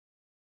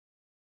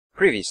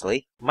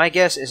Previously, my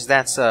guess is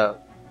that's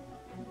a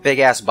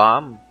big-ass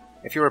bomb.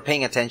 If you were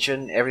paying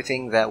attention,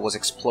 everything that was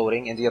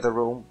exploding in the other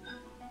room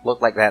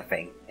looked like that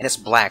thing. And it's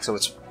black, so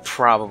it's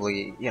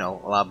probably, you know,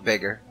 a lot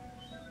bigger.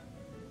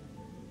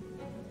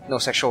 No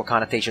sexual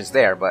connotations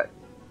there, but,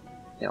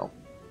 you know,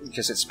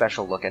 because it's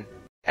special looking.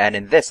 And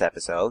in this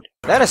episode,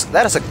 that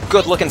is a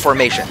good looking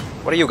formation.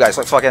 What are you guys,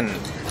 like fucking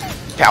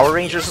Power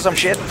Rangers or some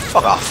shit?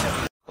 Fuck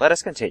off. Let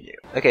us continue.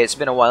 Okay, it's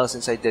been a while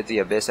since I did the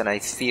Abyss, and I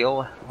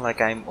feel like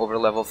I'm over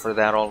level for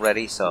that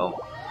already,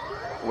 so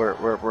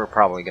we're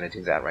probably gonna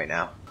do that right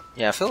now.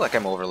 Yeah, I feel like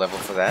I'm over level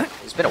for that.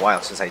 It's been a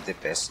while since I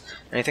did this,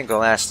 and I think the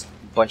last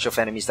bunch of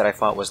enemies that I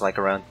fought was like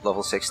around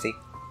level 60.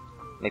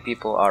 My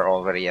people are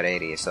already at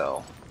 80,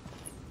 so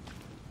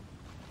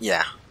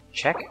yeah.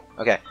 Check.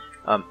 Okay.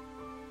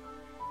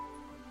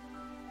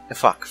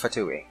 Fuck,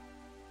 Fatui.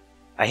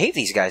 I hate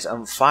these guys.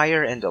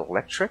 Fire and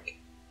electric.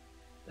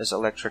 There's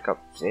electric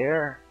up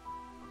there.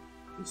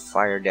 And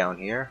fire down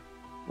here.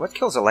 What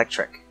kills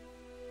electric?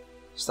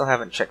 Still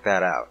haven't checked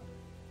that out.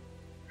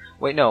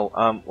 Wait, no,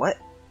 what?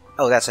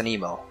 Oh, that's an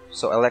emo.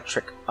 So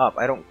electric up.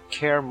 I don't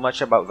care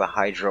much about the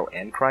hydro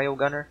and cryo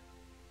gunner.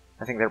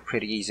 I think they're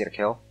pretty easy to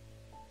kill.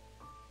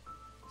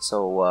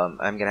 So,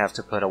 I'm gonna have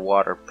to put a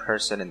water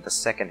person in the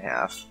second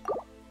half.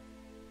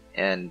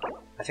 And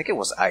I think it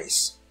was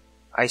ice.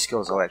 Ice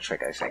kills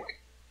electric, I think.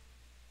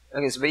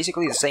 Okay, it's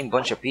basically the same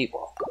bunch of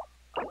people.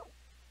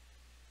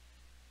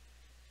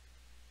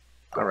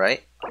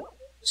 Alright.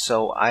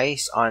 So,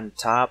 ice on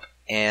top,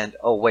 and...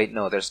 oh, wait,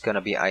 no, there's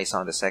gonna be ice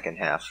on the second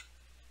half.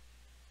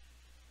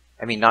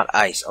 I mean, not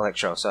ice,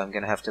 electro, so I'm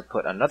gonna have to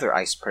put another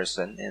ice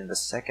person in the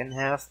second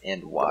half,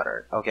 and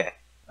water. Okay.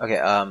 Okay,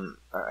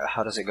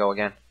 how does it go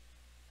again?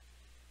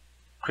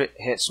 Crit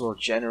hits will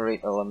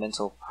generate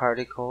elemental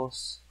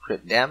particles.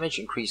 Crit damage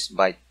increased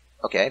by...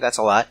 okay, that's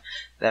a lot.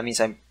 That means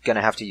I'm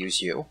gonna have to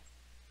use you.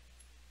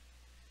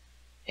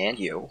 And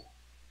you.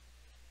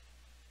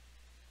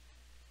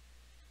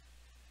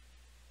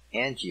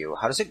 And you.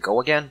 How does it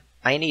go again?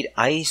 I need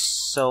ice,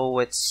 so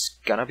it's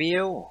gonna be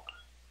you.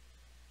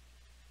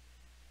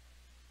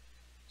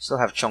 Still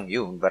have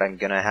Chongyun, but I'm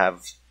gonna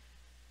have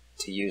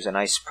to use an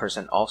ice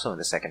person also in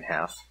the second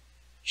half.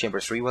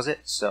 Chamber 3 was it?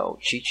 So,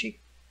 Chi-Chi.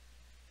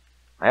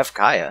 I have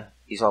Kaya.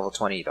 He's level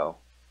 20 though.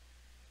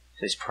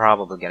 So he's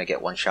probably gonna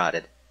get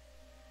one-shotted.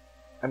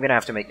 I'm gonna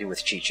have to make do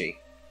with Chi-Chi.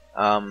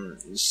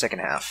 Second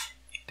half.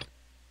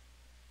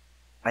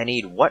 I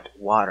need what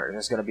water?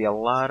 There's gonna be a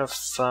lot of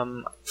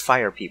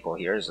fire people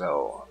here,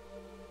 so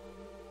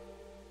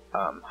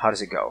how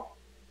does it go?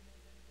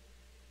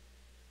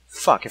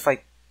 Fuck, if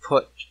I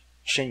put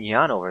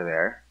Xinyan over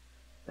there,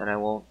 then I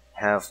won't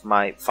have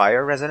my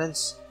fire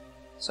resonance.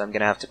 So I'm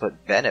gonna have to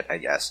put Bennett, I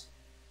guess.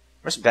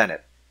 Where's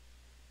Bennett?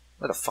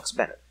 Where the fuck's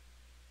Bennett?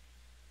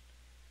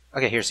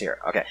 Okay, here's here.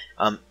 Okay.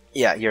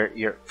 Yeah,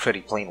 you're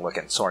pretty plain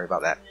looking. Sorry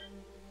about that.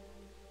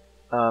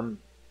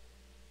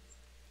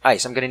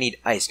 Ice. I'm gonna need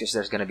ice because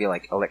there's gonna be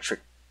like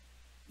electric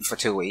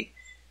Fatui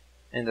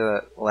in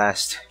the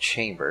last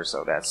chamber.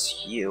 So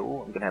that's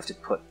you. I'm gonna have to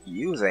put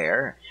you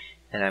there,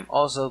 and I'm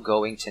also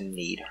going to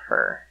need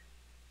her.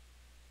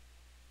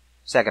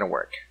 Is that gonna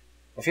work?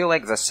 I feel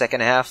like the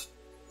second half,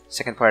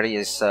 second party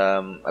is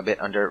a bit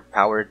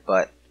underpowered,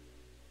 but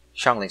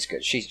Xiangling's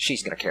good.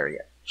 She's gonna carry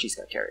it. She's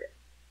gonna carry it.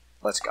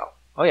 Let's go.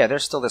 Oh yeah,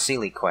 there's still the Sea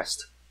League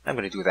quest. I'm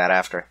gonna do that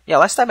after. Yeah,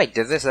 last time I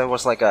did this, there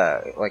was like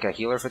a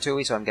healer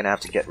Fatui, so I'm gonna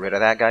have to get rid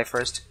of that guy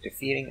first.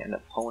 Defeating an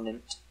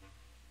opponent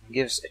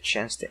gives a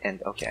chance to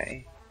end.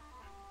 Okay.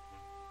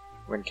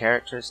 When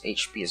character's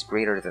HP is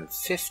greater than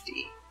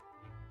 50.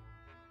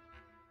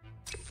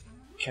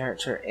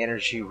 Character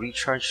energy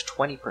recharge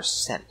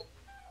 20%.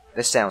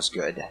 This sounds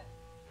good.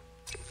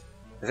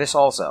 This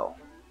also.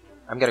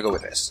 I'm gonna go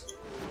with this.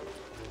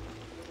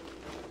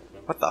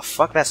 What the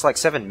fuck? That's like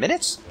 7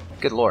 minutes?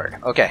 Good lord.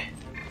 Okay.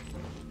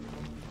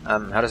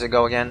 How does it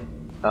go again?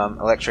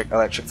 Electric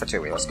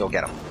Fatui. Let's go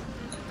get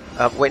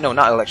him. Wait, no,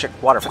 not electric.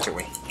 Water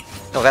Fatui.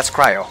 No, that's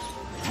cryo.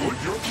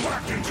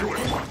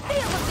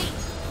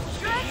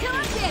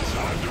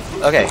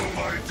 Okay.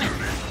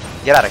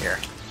 Get out of here.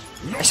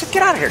 I said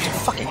get out of here,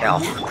 fucking hell.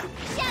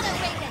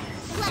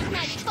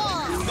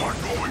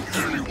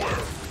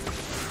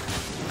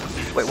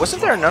 Wait,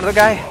 wasn't there another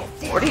guy?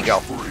 Where'd he go?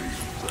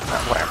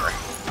 Whatever.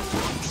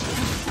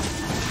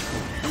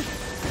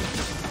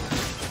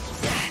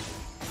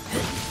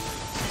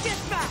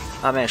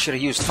 Oh man, I should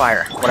have used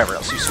fire. Whatever,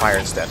 else use fire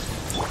instead.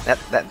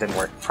 That didn't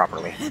work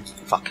properly.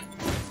 Fuck.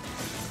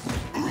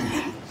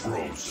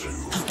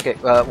 Okay,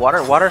 water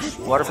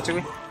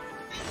Fatui.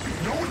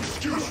 No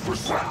excuse for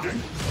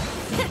slacking.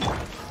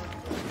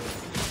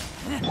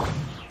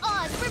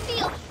 Oz,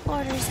 reveal.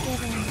 Orders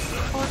given.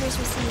 Orders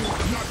received.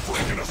 Not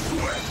breaking a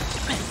sweat.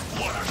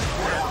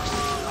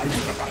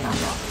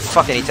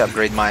 Fucking need to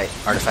upgrade my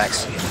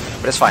artifacts,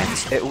 but it's fine.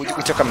 We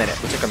took a minute.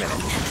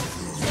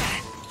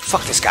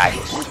 Fuck this guy.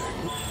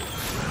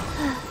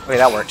 Okay,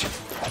 that worked.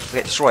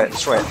 Okay, destroy it.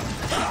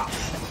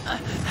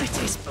 I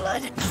taste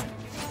blood.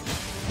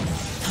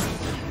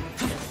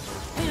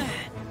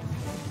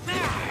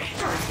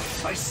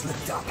 I I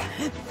slipped up.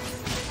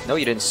 No,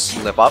 you didn't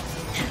slip up.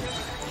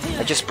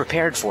 I just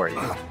prepared for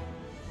you.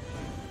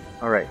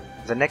 Alright,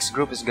 the next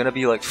group is gonna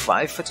be like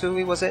 5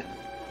 Fatui, was it?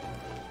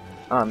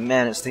 Oh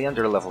man, it's the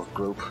underleveled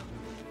group.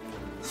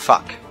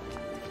 Fuck.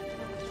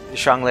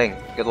 Xiangling,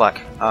 good luck.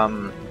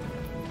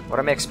 What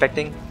am I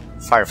expecting?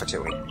 Fire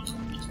Fatui.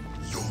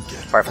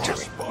 Fire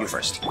Fatui, you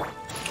first.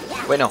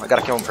 Wait, no, I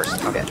gotta kill him first.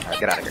 Okay, alright,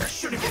 get out of here.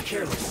 Shouldn't get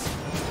careless.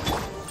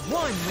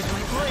 One with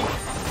my blade.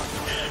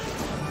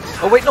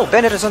 Oh wait, no,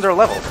 Bennett is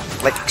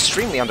underleveled. Like,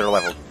 extremely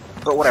underleveled.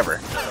 But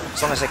whatever.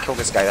 As long as I kill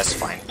this guy, that's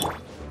fine.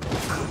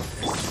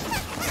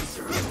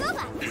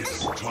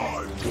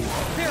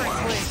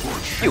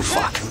 You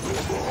fuck.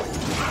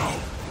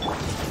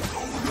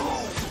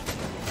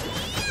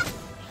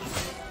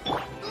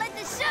 Let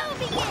the show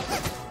begin.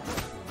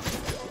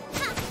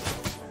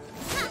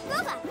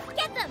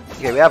 Get them.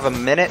 Okay, we have a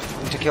minute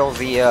to kill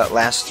the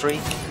last 3. We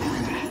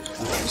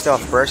still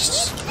have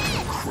bursts.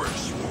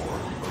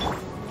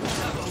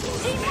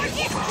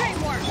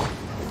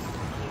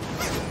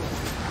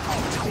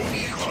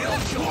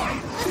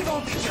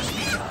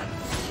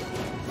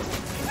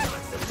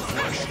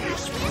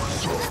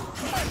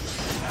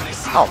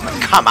 Oh,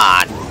 come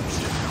on!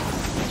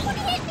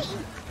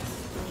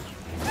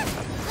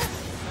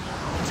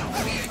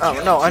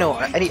 Oh no, I know.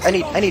 I need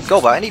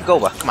Goba. I need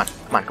Goba.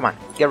 Come on.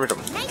 Get rid of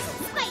him.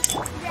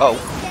 Oh.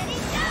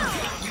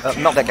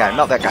 Melt that guy.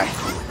 Melt that guy.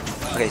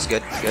 Okay, he's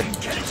good. Good.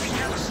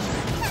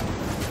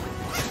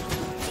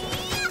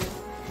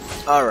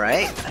 All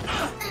right.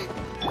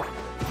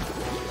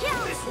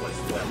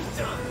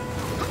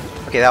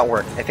 Okay, that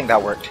worked. I think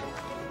that worked.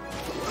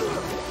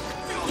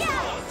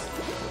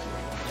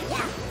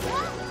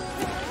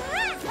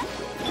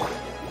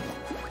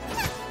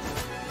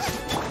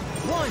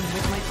 One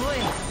with my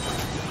blade.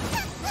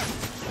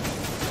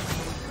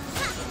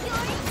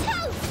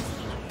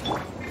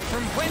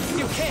 From whence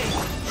you came.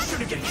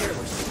 Shouldn't get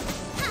careless.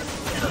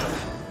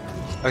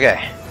 Okay.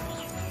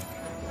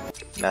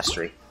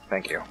 Mastery.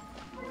 Thank you.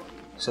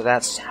 So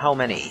that's how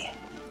many?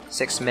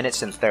 6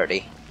 minutes and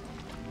 30.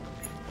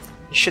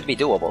 It should be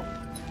doable.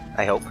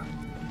 I hope.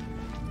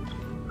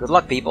 Good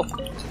luck, people.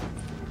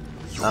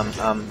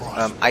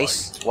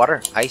 Ice?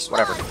 Water? Ice?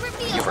 Whatever.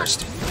 You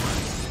first.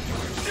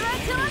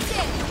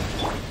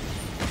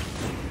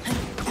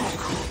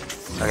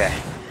 Okay.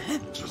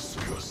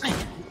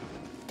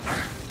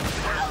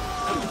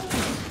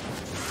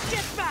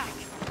 Get back.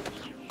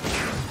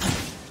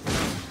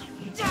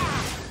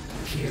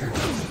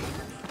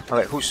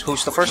 Okay,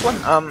 who's the first one?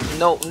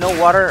 No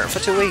water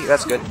Fatui?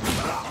 That's good.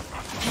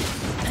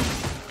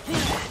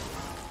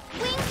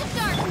 Wings of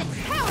darkness.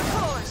 Power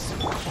course.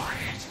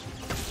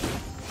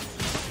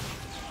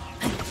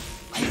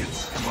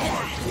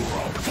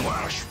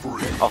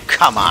 Oh,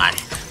 come on!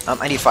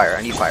 I need fire,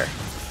 I need fire.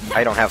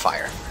 I don't have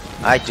fire.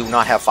 I do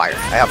not have fire.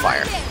 I have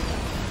fire.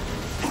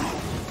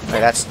 Okay,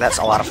 that's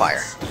a lot of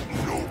fire.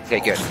 Okay,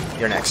 good.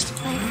 You're next.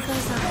 Life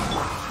goes on.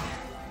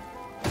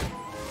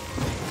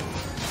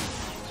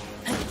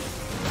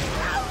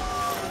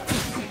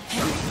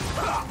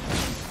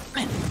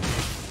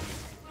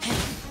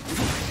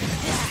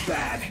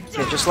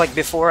 Okay, just like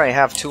before, I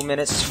have 2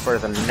 minutes for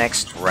the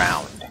next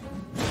round.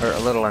 Or a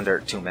little under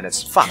 2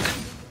 minutes. Fuck!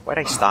 Why'd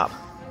I stop?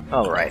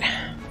 Alright.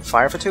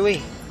 Fire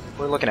Fatui?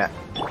 We're looking at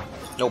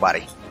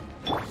nobody.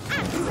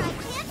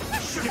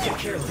 Shouldn't get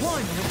careless.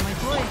 One with my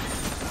blade.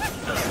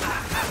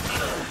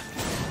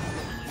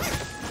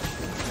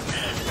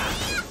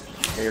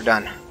 Okay, you're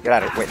done. Get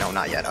out of here. Wait, no,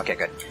 not yet. Okay,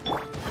 good.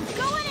 I'm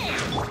going in.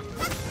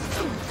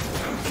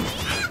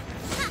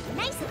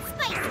 Nice and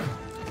spicy.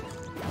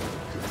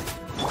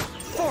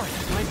 Fourth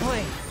with my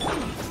blade.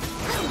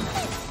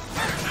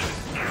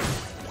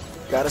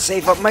 Gotta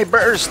save up my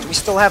burst. We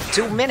still have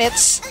 2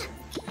 minutes.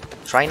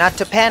 Try not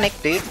to panic,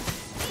 dude.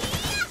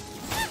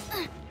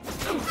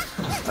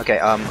 Okay,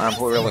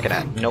 who are we looking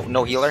at?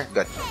 No healer?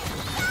 Good.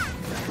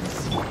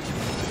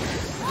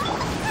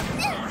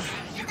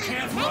 You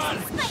can't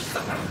run.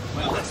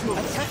 Well, let's move.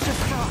 A touch of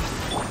frost.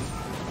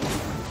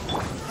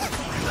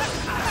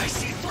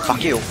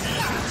 Fuck you.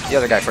 The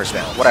other guy first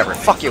then. Whatever.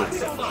 Fuck you.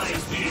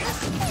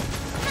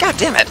 God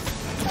damn it.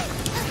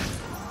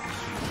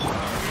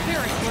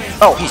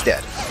 Oh, he's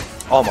dead.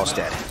 Almost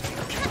dead.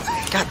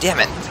 God damn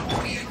it.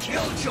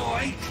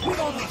 Killjoy. We've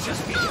only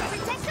just begun.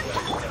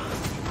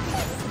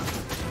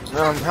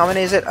 How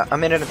many is it? A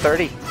minute and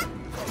 30?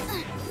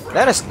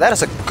 That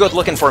is a good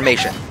looking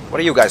formation. What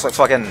are you guys, like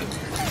fucking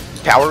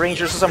Power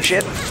Rangers or some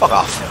shit? Fuck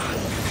off.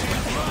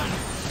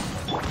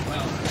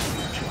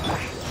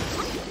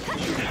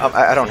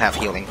 I don't have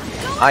healing.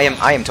 I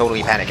am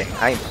totally panicking.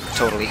 I am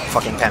totally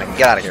fucking panicking.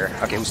 Get out of here.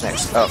 Okay, who's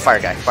next? Oh, fire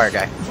guy.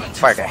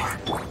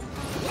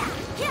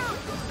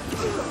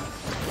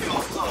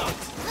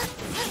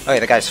 Okay,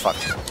 the guy's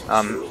fucked.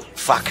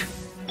 Fuck.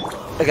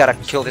 I gotta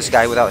kill this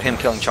guy without him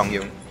killing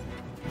Chongyun.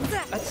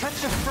 A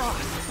touch of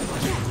frost.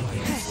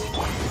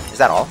 Is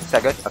that all? Is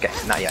that good? Okay,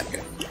 not yet.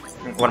 Good.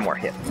 One more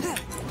hit.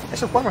 I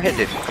said one more hit,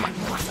 dude. Come on.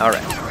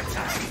 Alright.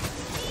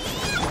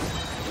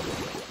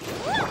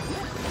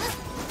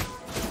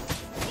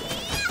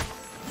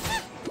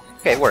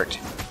 Okay, it worked.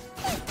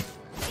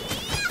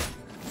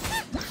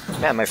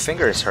 Man, my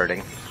finger is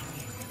hurting.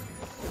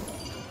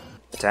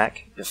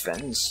 Attack,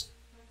 defense.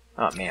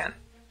 Oh man.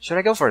 Should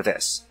I go for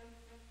this?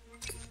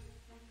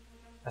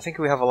 I think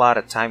we have a lot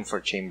of time for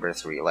Chamber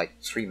 3,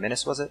 like 3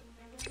 minutes was it?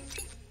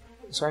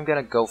 So I'm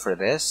gonna go for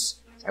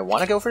this. I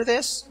wanna go for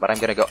this, but I'm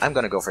gonna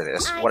go for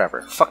this.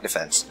 Whatever. Fuck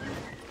defense.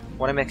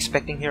 What am I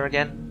expecting here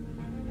again?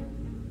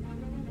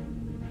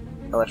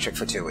 Electric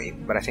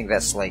Fatui, but I think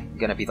that's like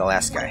gonna be the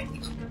last guy.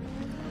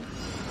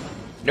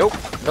 Nope,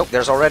 nope,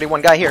 there's already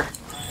one guy here.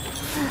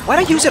 Why'd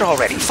I use it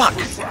already? Fuck!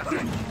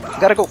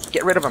 Gotta go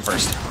get rid of him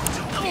first.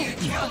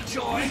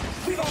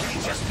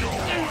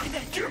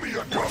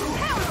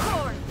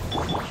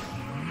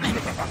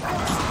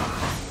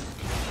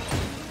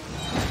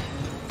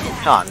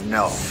 Oh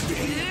no.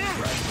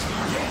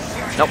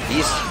 Nope,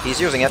 he's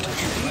using it.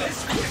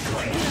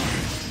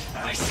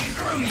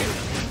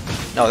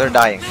 No, they're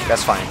dying.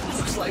 That's fine.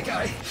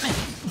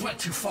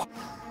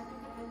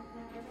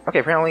 Okay,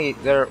 apparently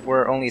there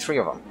were only 3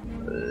 of them.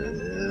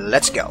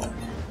 Let's go.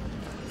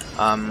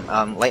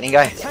 Lightning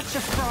guy.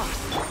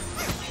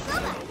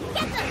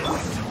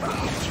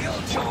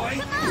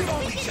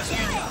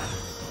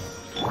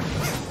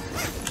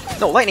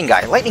 No, lightning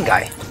guy, lightning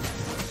guy.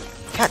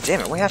 God damn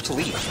it, we have to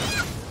leave.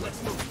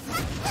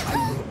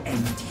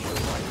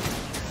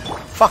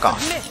 Fuck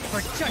off.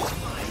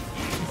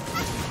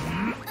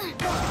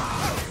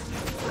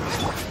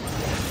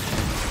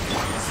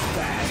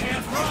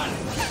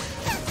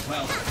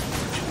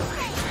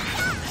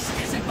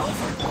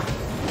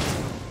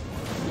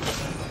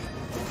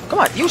 Come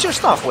on, use your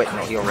stuff. Wait,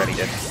 no, he already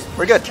did.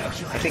 We're good.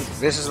 I think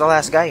this is the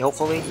last guy,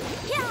 hopefully.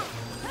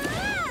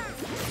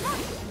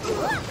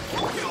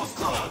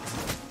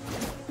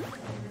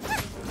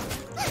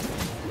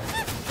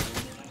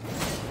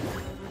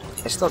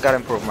 I still gotta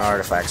improve my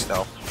artifacts,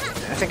 though.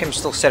 I think I'm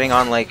still sitting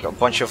on, like, a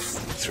bunch of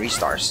 3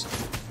 stars.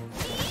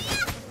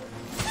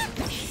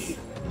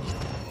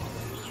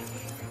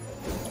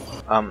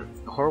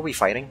 Who are we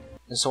fighting?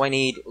 And so I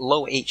need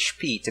low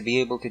HP to be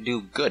able to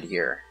do good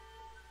here.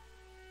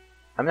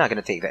 I'm not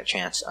gonna take that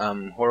chance.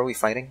 Who are we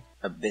fighting?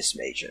 Abyss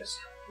mages.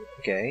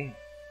 Okay.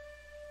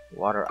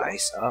 Water,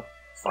 ice up,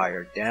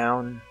 fire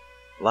down.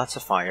 Lots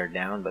of fire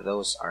down, but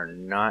those are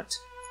not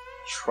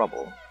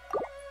trouble.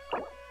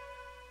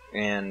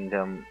 And,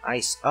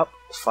 ice up,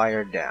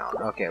 fire down.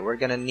 Okay, we're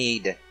gonna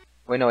need...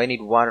 Wait, no, I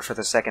need water for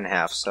the second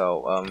half,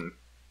 so,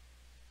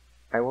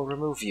 I will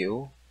remove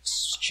you,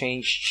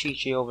 change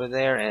Chi-Chi over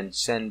there, and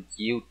send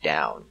you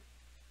down.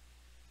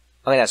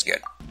 Okay, that's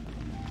good.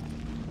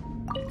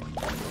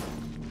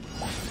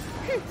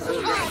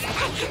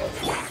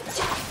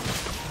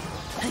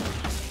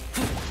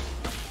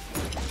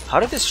 How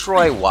to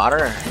destroy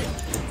water?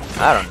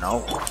 I don't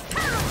know.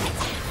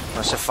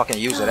 Let's just fucking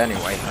use it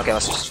anyway. Okay,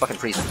 let's just fucking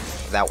freeze it.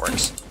 That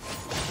works.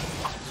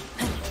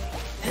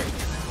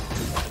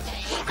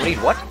 We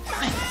need what?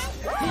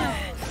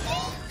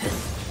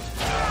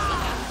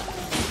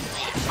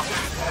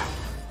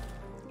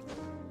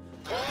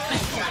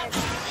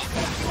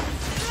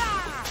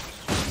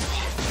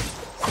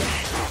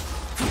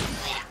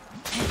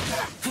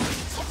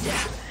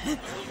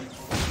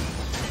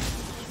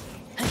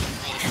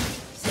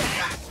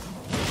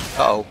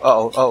 Uh-oh,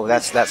 uh-oh, oh,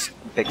 that's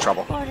big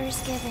trouble. Orders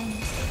given.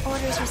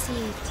 Orders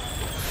received.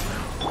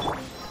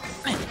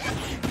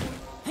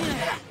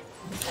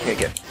 Okay,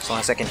 good. As long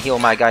as I can heal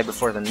my guy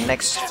before the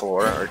next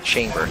floor, or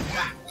chamber,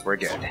 we're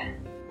good.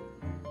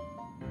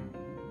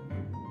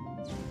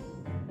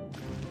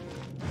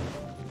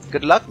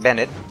 Good luck,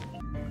 Bennett.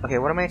 Okay,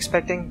 what am I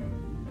expecting?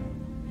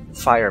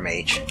 Fire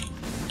mage.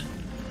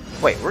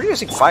 Wait, we're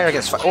using fire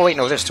against fire. Oh wait,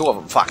 no, there's 2 of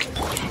them. Fuck.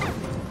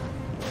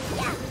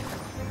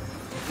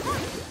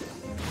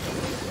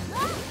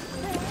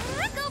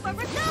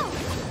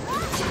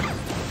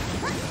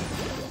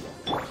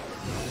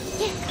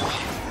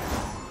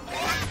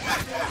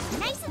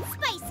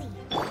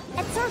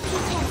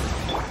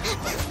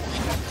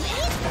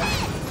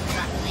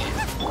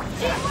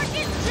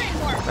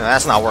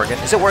 That's not working.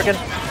 Is it working?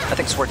 I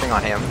think it's working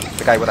on him.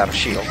 The guy without a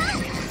shield.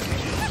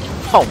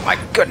 Oh my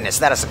goodness,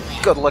 that is a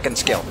good looking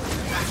skill.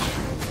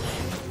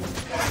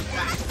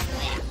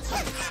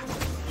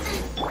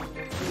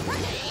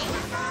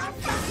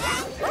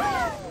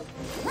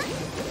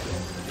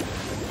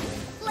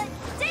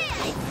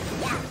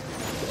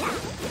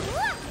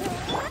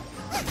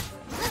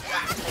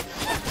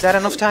 Is that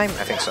enough time?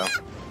 I think so.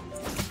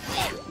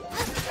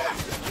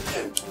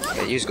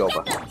 Okay, use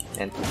Goba.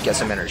 And get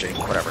some energy.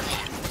 Whatever.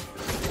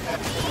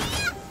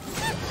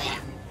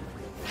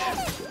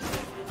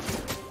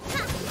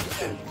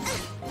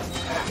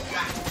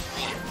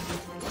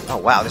 Oh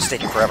wow, this is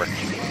taking forever.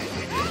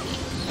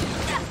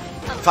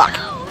 Fuck.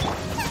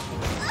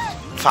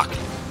 Fuck.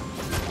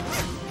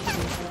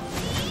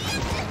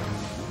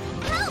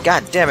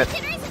 God damn it.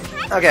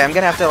 Okay, I'm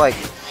gonna have to, like,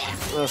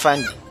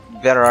 find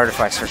better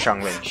artifacts for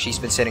Xiangmin. She's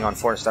been sitting on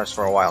 4 stars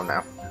for a while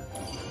now.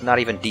 Not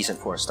even decent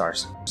 4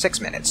 stars. 6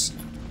 minutes.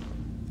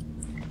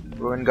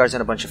 Ruin guards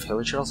and a bunch of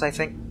hill churls, I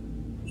think.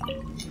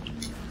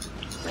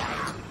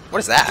 What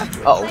is that?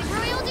 Uh-oh. By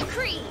royal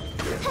decree.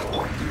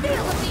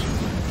 Feel the beat.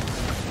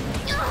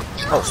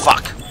 Oh,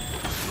 fuck.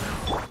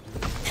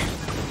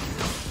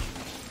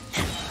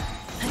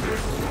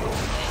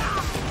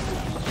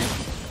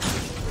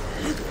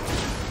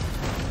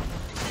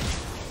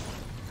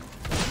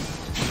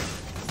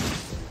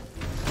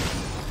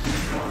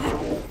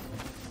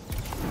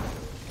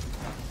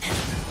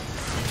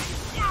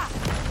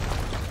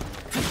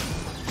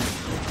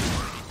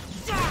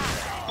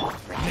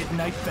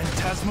 Midnight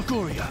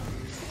Phantasmagoria.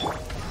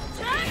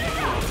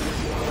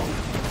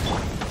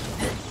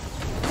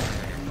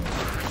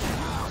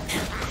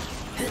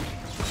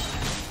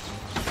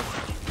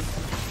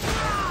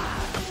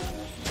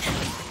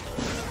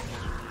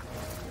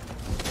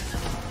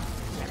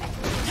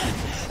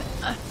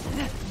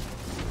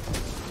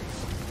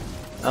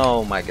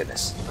 Oh my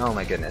goodness. Oh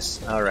my goodness.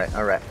 Alright,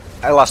 alright.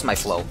 I lost my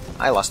flow.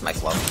 I lost my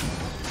flow.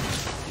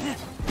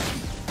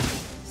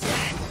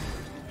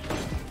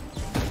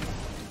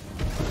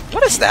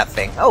 What is that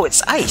thing? Oh,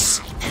 it's ice!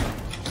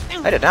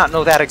 I did not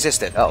know that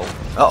existed. Oh.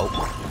 Uh-oh.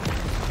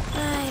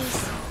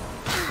 Eyes.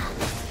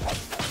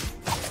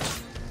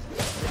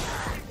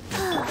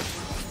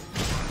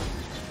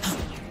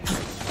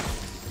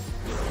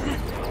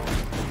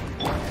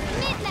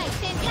 Midnight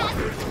Phantasm.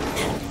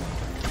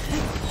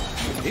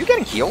 Are you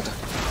getting healed?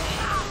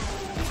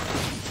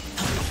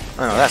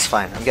 Oh no, that's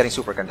fine. I'm getting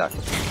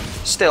superconducted.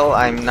 Still,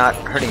 I'm not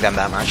hurting them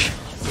that much.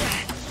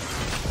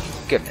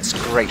 Goodness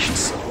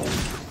gracious.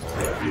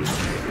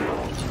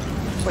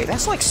 Wait,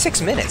 that's like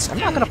 6 minutes. I'm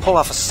not gonna pull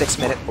off a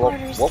 6-minute blow.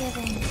 Orders Whoa.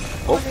 given.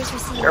 Whoa. Orders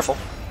received. Careful.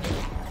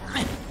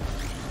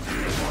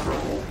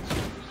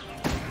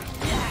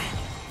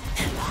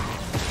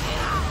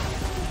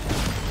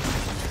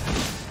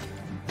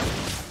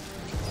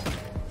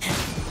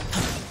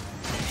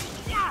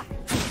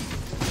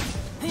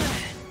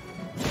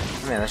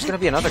 Man, there's gonna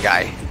be another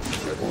guy.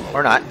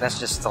 Or not, that's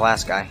just the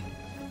last guy.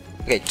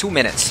 Okay, 2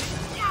 minutes.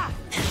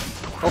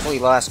 Hopefully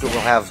the last group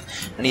will have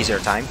an easier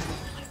time.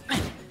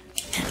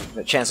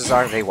 But chances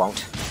are they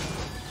won't.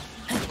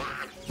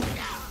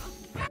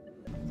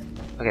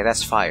 Okay,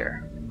 that's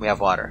fire. We have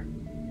water.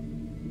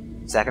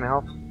 Is that gonna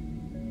help?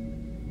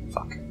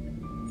 Fuck.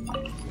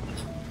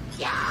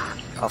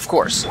 Of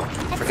course.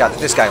 Forgot that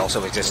this guy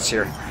also exists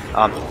here.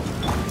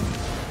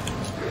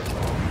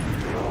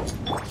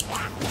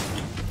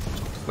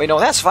 Wait, no,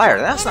 that's fire.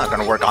 That's not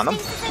gonna work on them.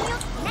 Is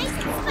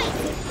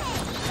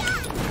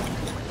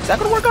that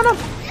gonna work on them?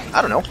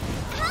 I don't know.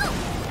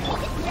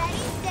 Ready,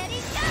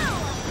 steady, go!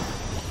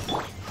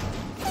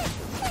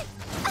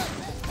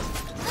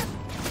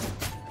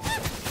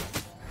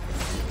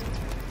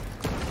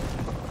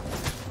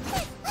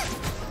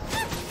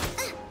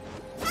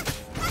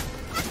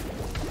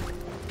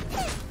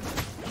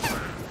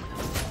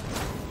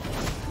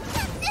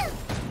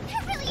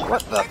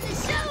 What the?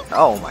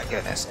 Oh my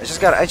goodness! I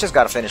just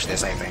gotta finish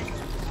this. I think.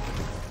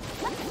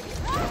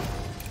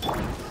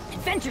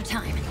 Adventure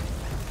time.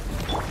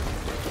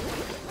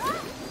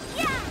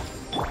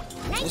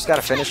 I just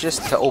gotta finish this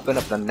to open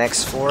up the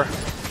next floor.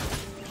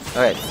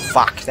 Okay,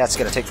 fuck. That's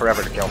gonna take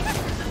forever to kill.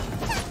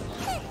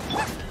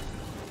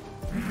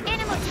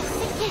 Animal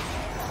testing.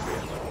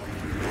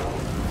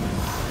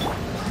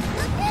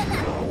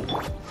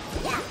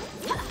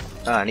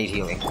 I need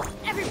healing.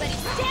 Everybody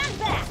stand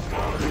back.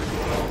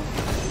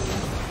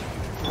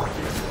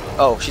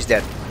 Oh, she's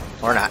dead.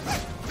 Or not. Out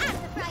of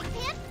the frying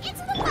pan, into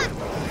the pot.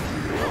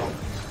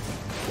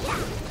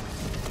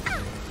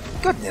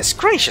 Goodness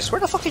gracious,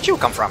 where the fuck did you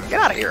come from? Get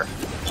out of here.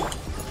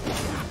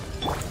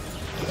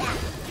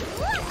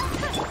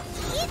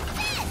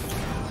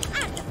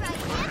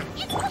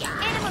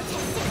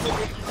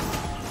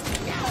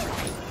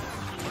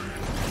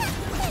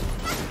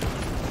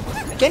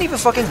 I can't even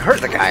fucking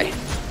hurt the guy.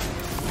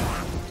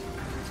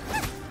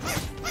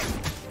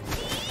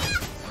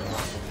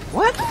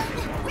 What?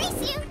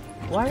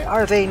 Why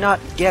are they not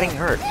getting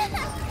hurt?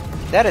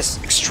 That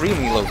is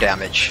extremely low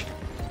damage.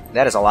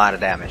 That is a lot of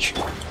damage.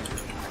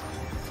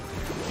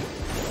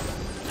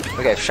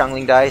 Okay, if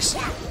Xiangling dies,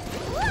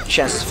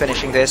 chances of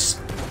finishing this,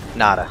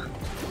 nada.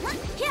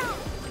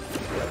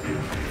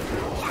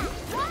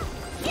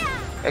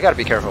 I gotta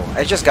be careful.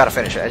 I just gotta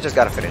finish it. I just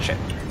gotta finish it.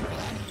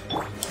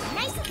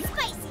 Nice and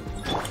spicy.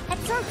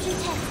 Absorption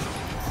test.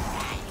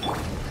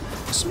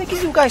 What's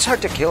making you guys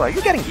hard to kill? Are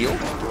you getting healed?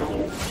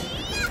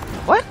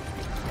 What?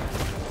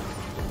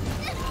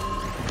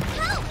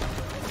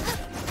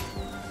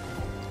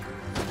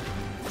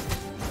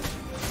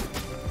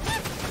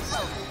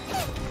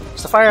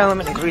 Is the fire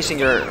element increasing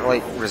your,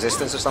 like,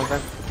 resistance or something?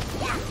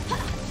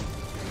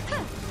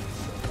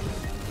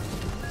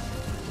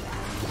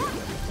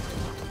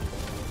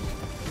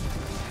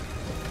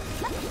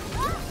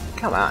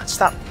 Come on,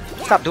 stop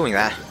doing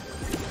that.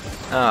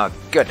 Oh,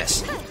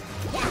 goodness.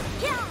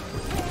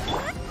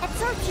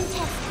 Absorption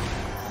test.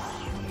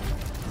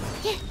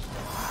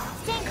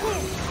 Stand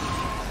clear.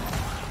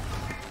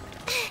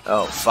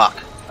 Oh, fuck.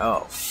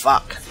 Oh,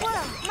 fuck.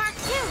 Whoa, Mark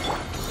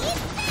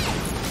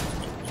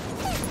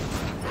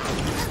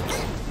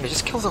 2.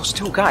 Just kill those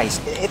 2 guys.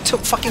 It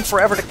took fucking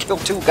forever to kill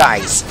 2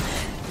 guys.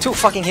 2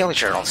 fucking healing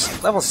journals.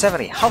 Level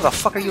 70. How the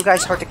fuck are you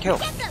guys hard to kill?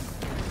 Get them!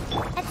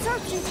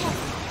 Absorption test.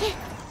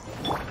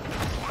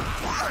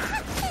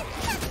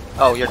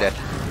 Oh, you're dead.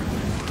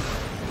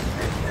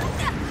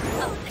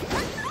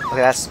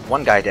 Okay, that's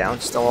 1 guy down.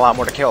 Still a lot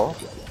more to kill.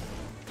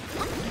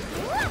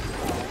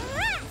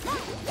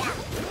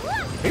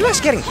 Are you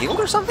guys getting healed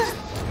or something?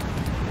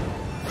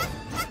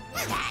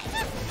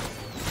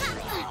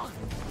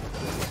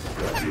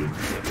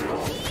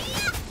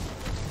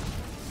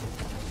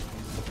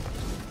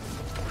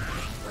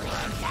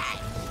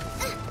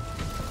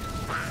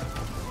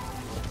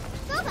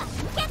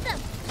 Get them!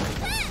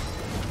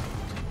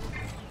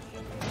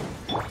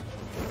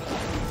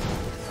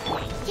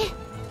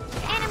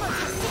 Animal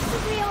test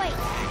 6308.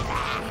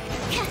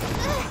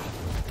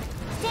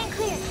 Stand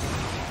clear.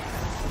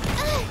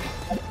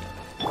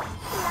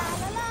 La,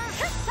 la, la.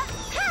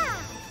 Ha!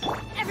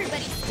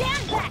 Everybody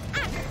stand back.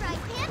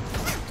 Right hand.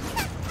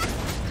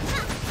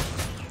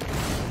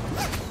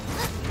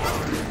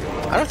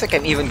 I don't think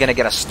I'm even gonna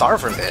get a star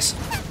from this.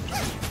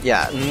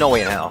 Yeah, no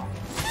way in hell.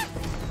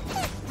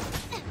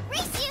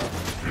 Race you.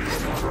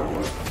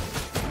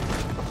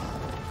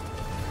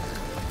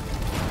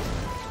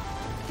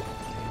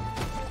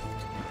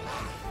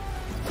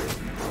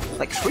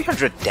 Like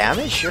 300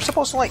 damage? You're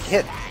supposed to like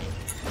hit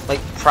like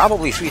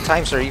probably 3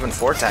 times or even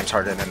 4 times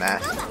harder than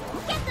that.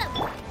 Get them.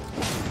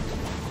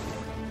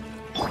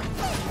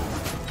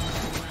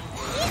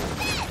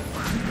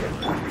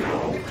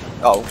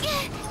 Oh.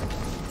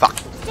 Fuck.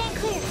 Stand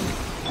clear.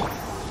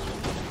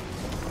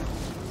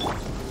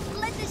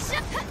 Let the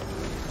shot.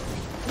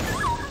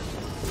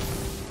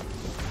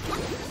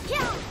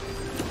 Kill.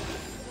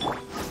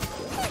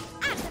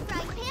 Out of the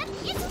frying pan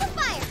into the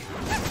fire.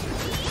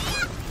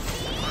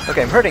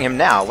 Okay, I'm hurting him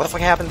now. What the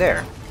fuck happened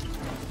there?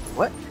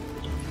 What?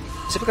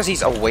 Is it because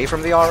he's away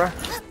from the aura?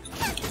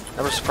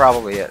 That was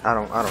probably it. I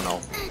don't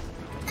know.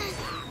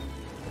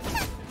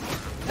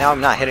 Now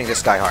I'm not hitting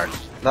this guy hard.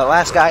 The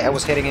last guy, I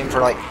was hitting him for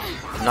like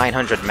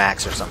 900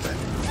 max or something.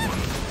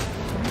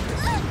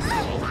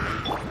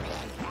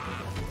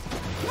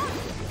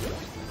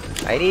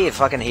 I need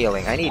fucking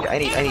healing. I need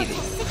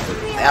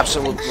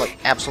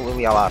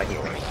absolutely a lot of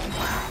healing.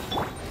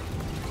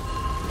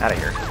 Out of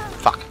here.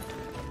 Fuck.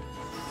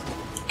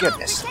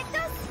 Goodness.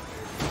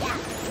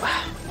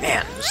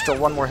 Man, there's still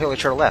 1 more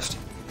villager left.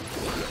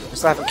 I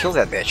still haven't killed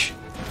that bitch.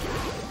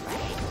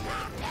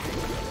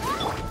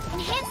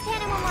 Enhanced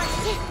animal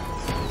market.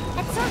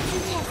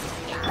 Absorption test.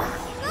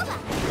 Roba,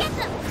 get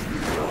them.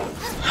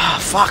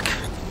 Fuck.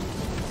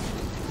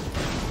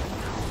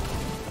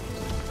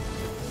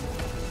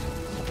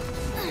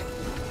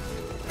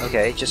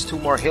 Okay, just 2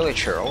 more hilly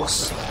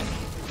churls. Stand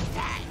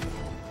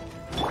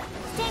clear.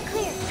 Stand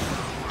clear.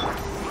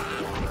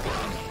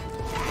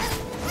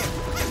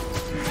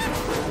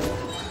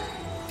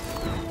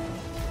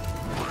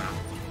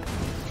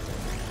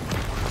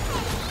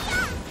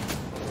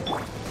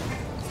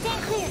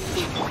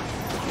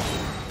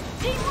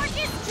 3 more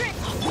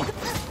districts.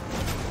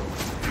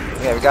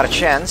 Yeah, we got a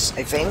chance,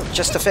 I think,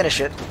 just to finish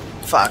it.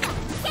 Fuck.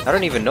 I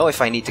don't even know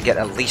if I need to get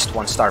at least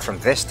 1 star from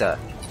this to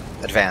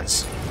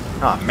advance.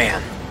 Oh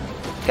man.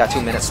 Got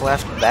 2 minutes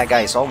left. That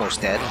guy is almost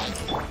dead.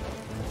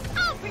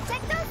 I'll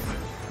protect us.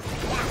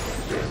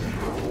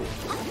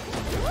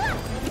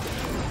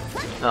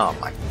 Oh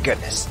my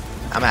goodness.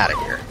 I'm out of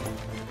here.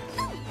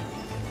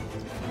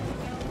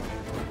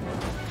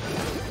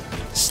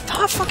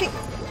 Stop fucking...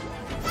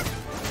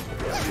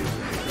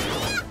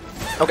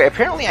 Okay,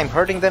 apparently I'm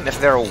hurting them if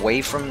they're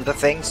away from the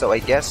thing, so I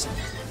guess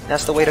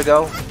that's the way to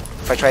go.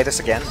 If I try this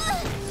again.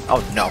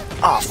 Oh no.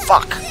 Oh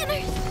fuck.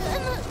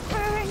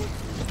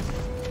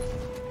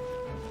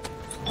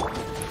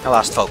 I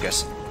lost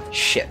focus.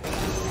 Shit.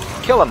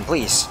 Kill him,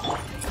 please.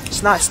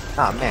 It's not...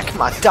 Oh man,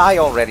 come on, die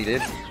already,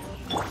 dude.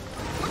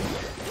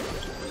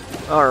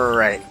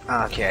 Alright,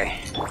 okay.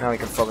 Now we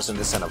can focus on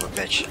this son of a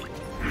bitch.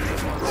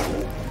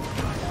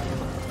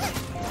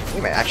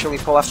 We may actually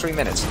pull off 3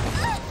 minutes.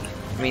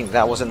 I mean,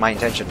 that wasn't my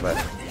intention, but...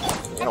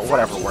 You know,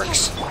 whatever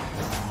works.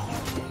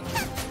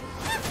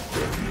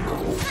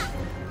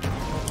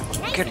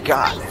 Good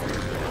God.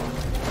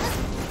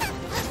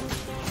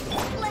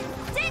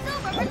 Let's take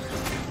over.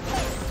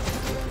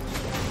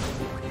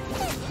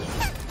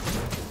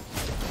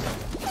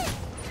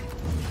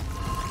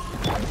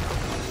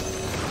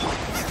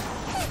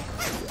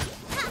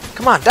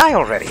 Come on, die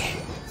already!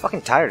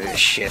 Fucking tired of this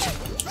shit.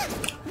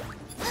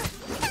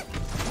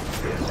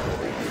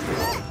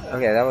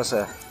 Okay, that was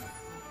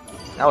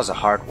a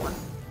hard one.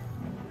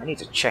 I need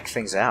to check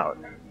things out.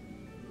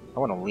 I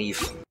want to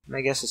leave.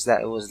 My guess is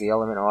that it was the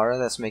element aura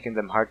that's making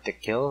them hard to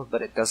kill,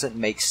 but it doesn't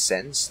make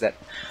sense that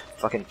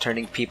fucking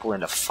turning people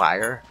into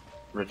fire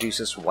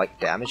reduces white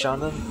damage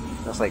on them.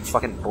 That's like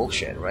fucking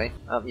bullshit, right?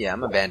 Yeah,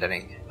 I'm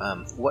abandoning.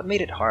 What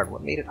made it hard?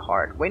 What made it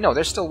hard? Wait, no,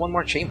 there's still 1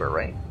 more chamber,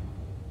 right?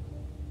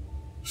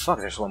 Fuck,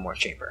 there's 1 more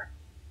chamber.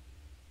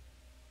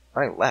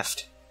 But I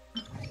left.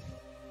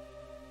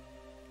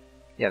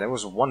 Yeah, there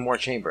was 1 more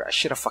chamber. I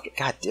should have fucking...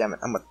 God damn it,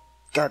 I'm a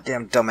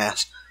goddamn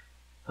dumbass.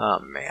 Oh,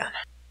 man.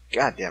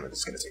 God damn it, this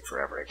is gonna take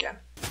forever again.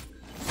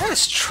 That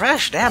is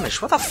trash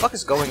damage. What the fuck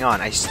is going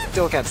on? I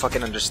still can't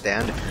fucking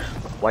understand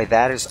why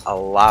that is a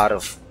lot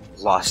of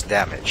lost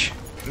damage.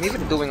 I'm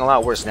even doing a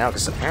lot worse now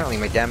because apparently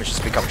my damage has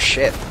become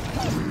shit.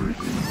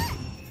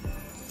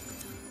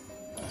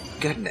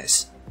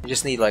 Goodness. I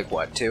just need like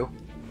what, 2?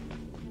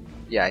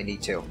 Yeah, I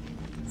need 2.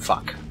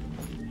 Fuck.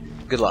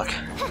 Good luck.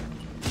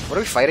 What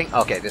are we fighting?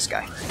 Okay, this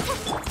guy.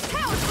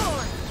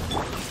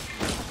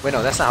 Wait,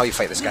 no, that's not how you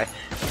fight this guy.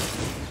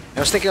 I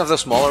was thinking of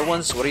those smaller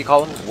ones. What do you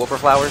call them? Whooper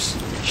flowers?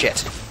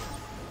 Shit.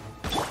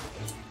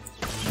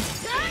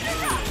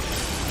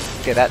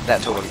 Okay,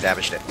 that totally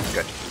damaged it.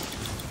 Good.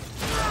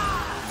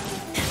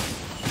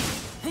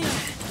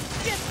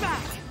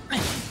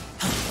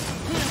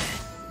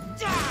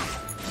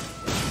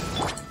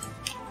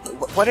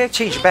 Why did I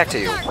change it back to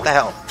you? What the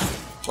hell?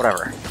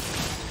 Whatever.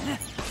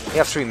 We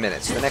have 3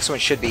 minutes. The next one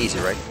should be easy,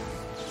 right?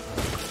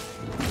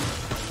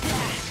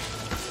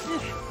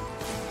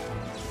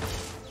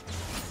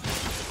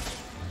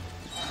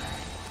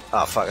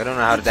 Oh fuck, I don't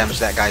know how to damage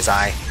that guy's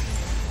eye.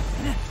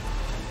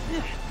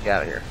 Get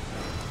out of here.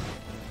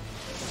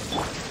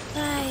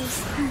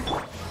 Guys.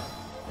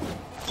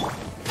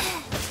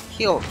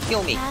 Heal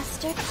me.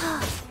 Master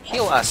Puff.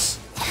 Heal us.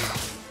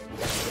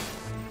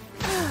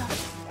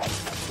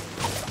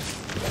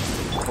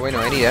 Oh wait, no,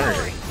 I need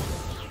energy.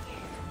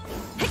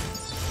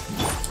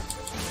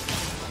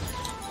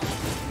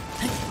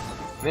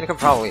 I mean, I can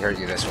probably hurt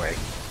you this way.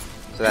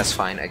 So that's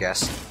fine, I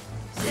guess.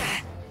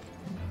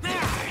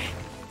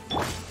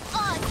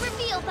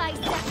 Reveal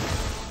thyself.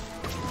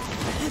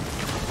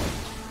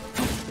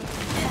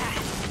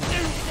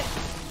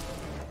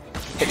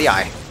 Hit the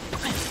eye.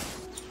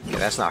 Okay,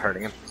 that's not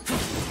hurting him.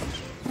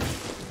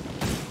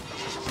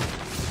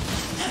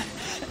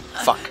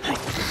 Fuck.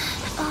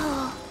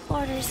 Oh,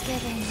 orders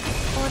given.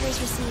 Orders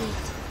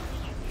received.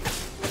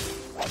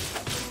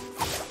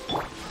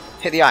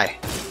 Hit the eye.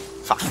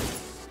 Fuck.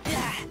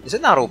 Is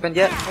it not opened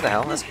yet? What the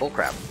hell? That's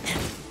bullcrap.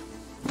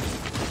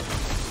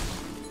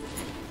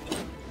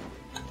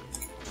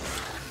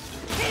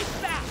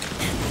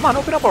 Come on,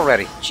 open up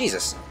already.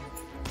 Jesus.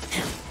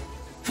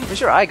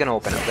 Where's your eye gonna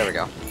open up? There we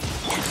go.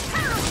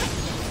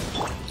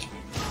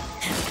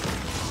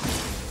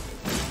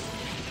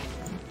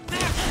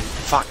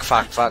 Fuck,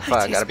 fuck, fuck,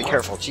 fuck. Gotta be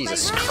careful.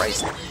 Jesus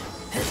Christ.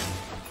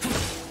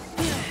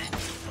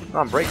 Come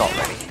on, break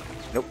already.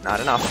 Nope, not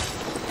enough.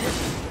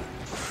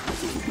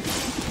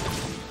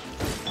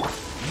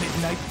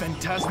 Midnight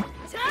Phantasm.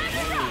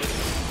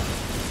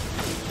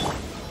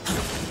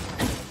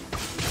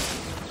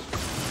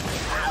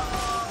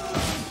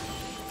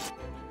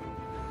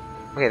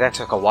 Okay, that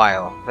took a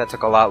while. That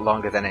took a lot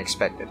longer than I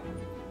expected.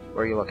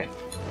 Where are you looking?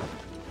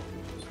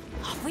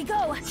 Off we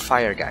go.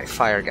 Fire guy,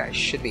 fire guy.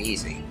 Should be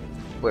easy.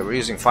 Wait, we're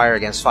using fire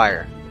against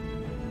fire.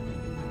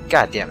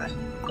 God damn it.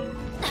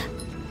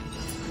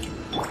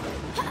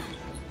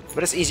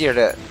 But it's easier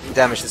to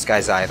damage this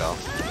guy's eye, though.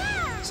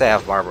 Say I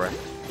have Barbara.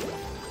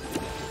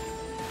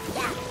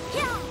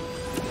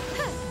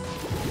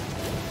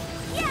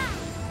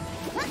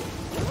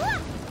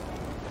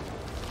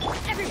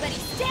 Everybody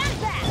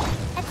stand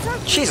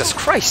back. Jesus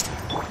Christ!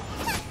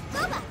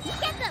 Bubba,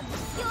 get them.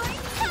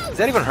 Is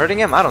that even hurting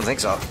him? I don't think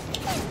so.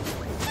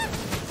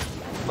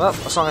 Well,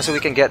 as long as we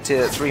can get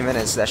to 3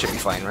 minutes, that should be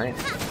fine, right?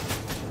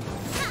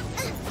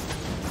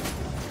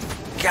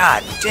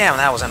 God damn,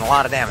 that was a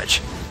lot of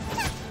damage.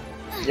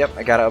 Yep,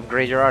 I gotta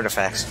upgrade your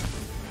artifacts.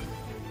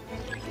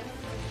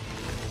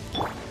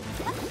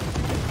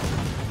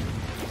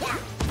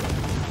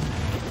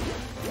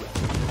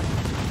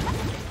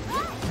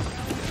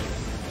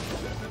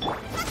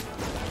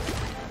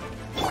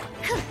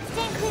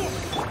 Stand clear.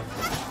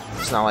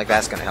 It's not like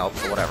that's gonna help,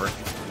 but whatever.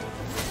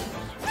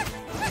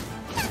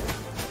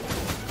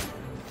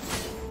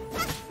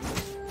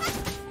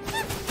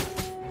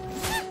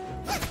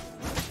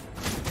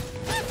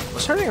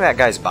 What's hurting that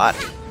guy's body?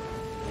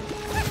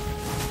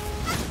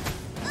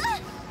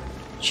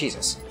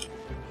 Jesus.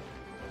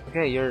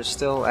 Okay, you're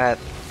still at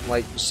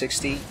like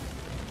 60,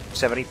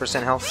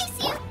 70% health.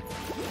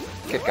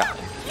 Good God.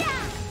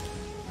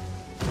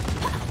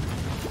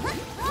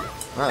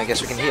 Well, I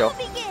guess we can heal.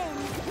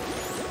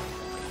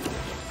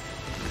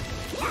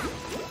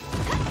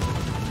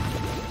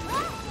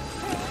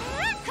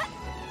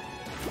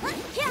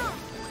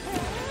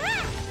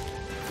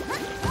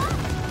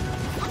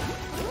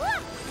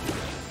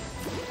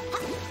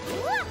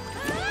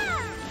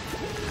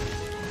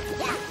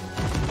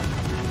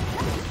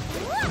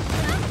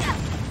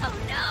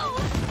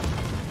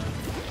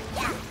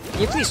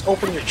 Can you please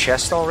open your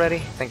chest already?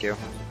 Thank you.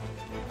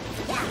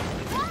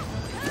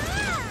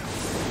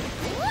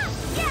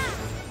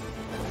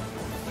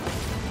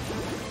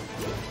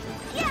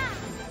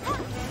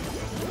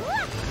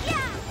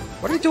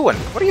 What are you doing?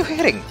 What are you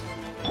hitting?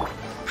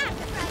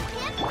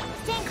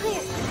 Stand clear.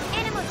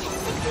 Animal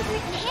test 63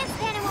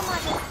 enhanced animal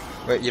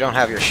module. Wait, you don't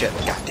have your shit.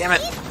 God damn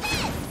it!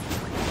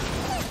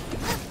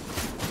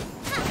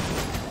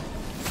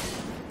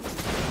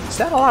 Is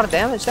that a lot of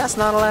damage? That's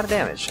not a lot of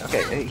damage.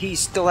 Okay, he's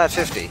still at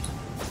 50.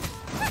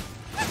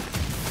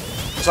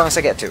 As long as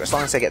I get 2. As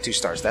long as I get 2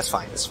 stars. That's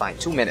fine. That's fine.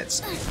 2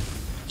 minutes.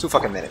 2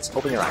 fucking minutes.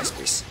 Open your eyes,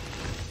 please.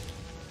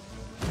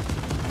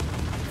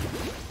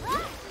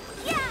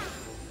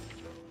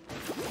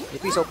 Can you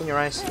please open your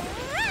eyes?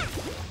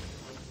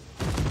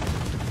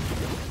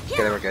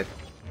 Okay, they were good.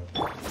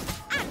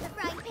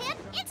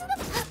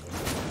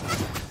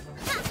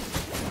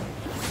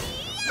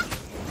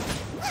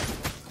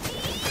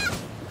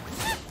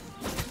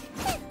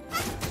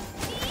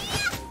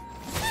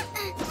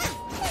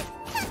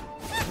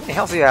 How many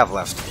health do you have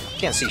left?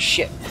 Can't see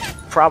shit.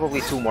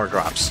 Probably 2 more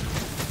drops.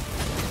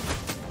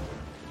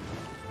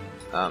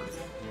 I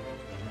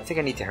think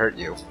I need to hurt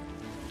you.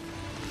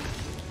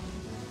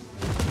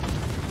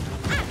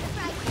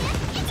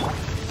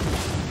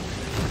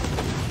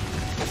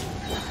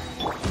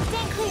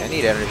 I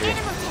need energy.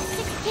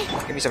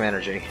 Give me some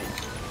energy.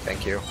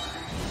 Thank you.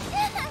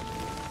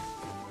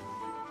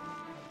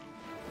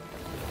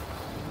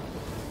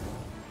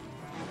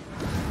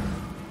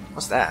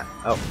 What's that?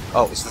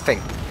 Oh, it's the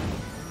thing.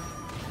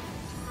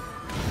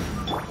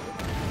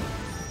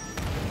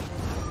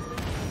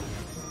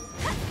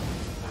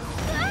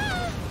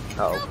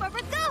 Uh-oh.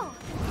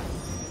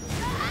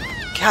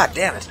 God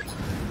damn it.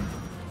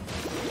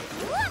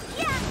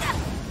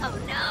 Oh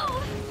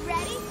no!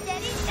 Ready,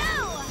 steady, go!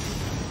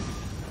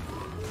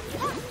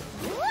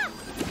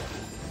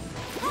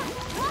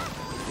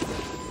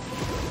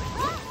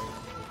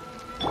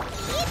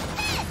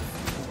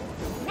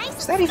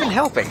 Is that even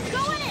helping?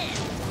 Going in!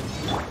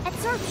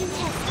 Absorption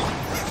test.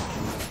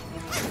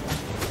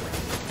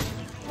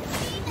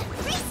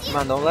 Come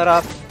on, don't let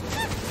up.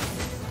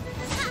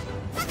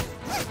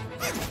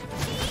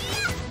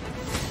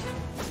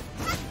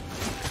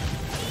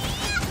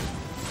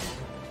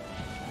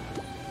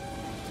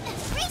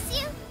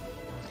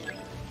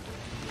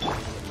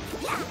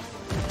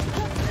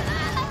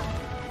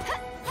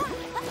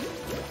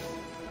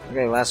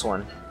 Okay, last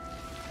one.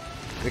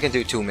 We can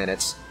do 2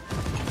 minutes.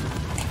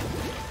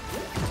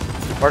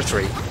 Or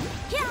 3.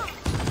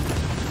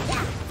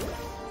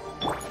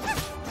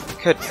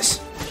 Goodness.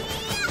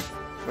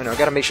 Wait, no, I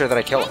gotta make sure that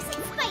I kill him.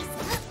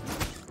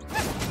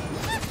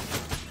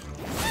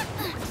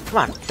 Come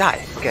on,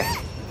 die. Okay.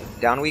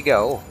 Down we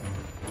go.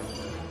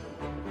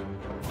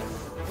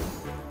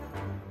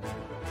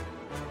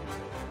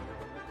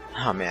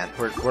 Oh man,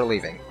 we're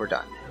leaving. We're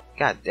done.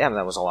 God damn,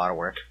 that was a lot of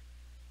work.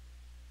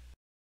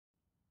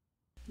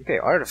 Okay,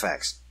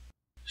 artifacts.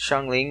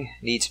 Xiangling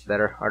needs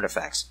better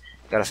artifacts.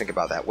 Gotta think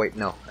about that. Wait,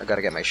 no. I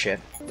gotta get my shit.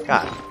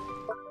 God.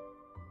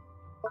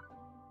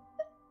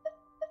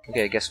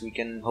 Okay, I guess we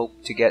can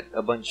hope to get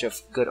a bunch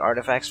of good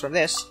artifacts from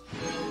this.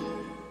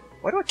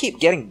 Why do I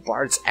keep getting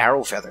Bard's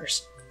arrow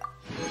feathers?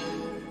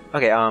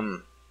 Okay, I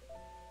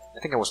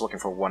think I was looking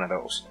for one of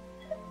those.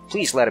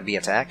 Please let it be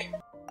attack.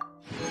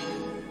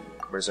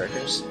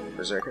 Berserkers,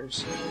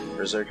 Berserkers,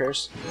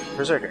 Berserkers,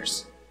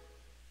 Berserkers.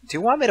 Do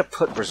you want me to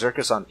put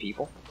Berserkers on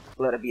people?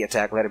 Let it be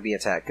attack, let it be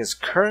attack. Because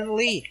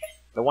currently,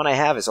 the one I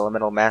have is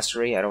Elemental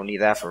Mastery. I don't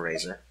need that for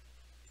Razor.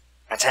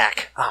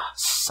 Attack! Ah,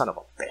 son of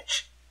a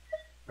bitch.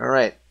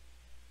 Alright.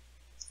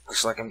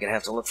 Looks like I'm gonna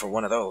have to look for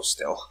one of those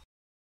still.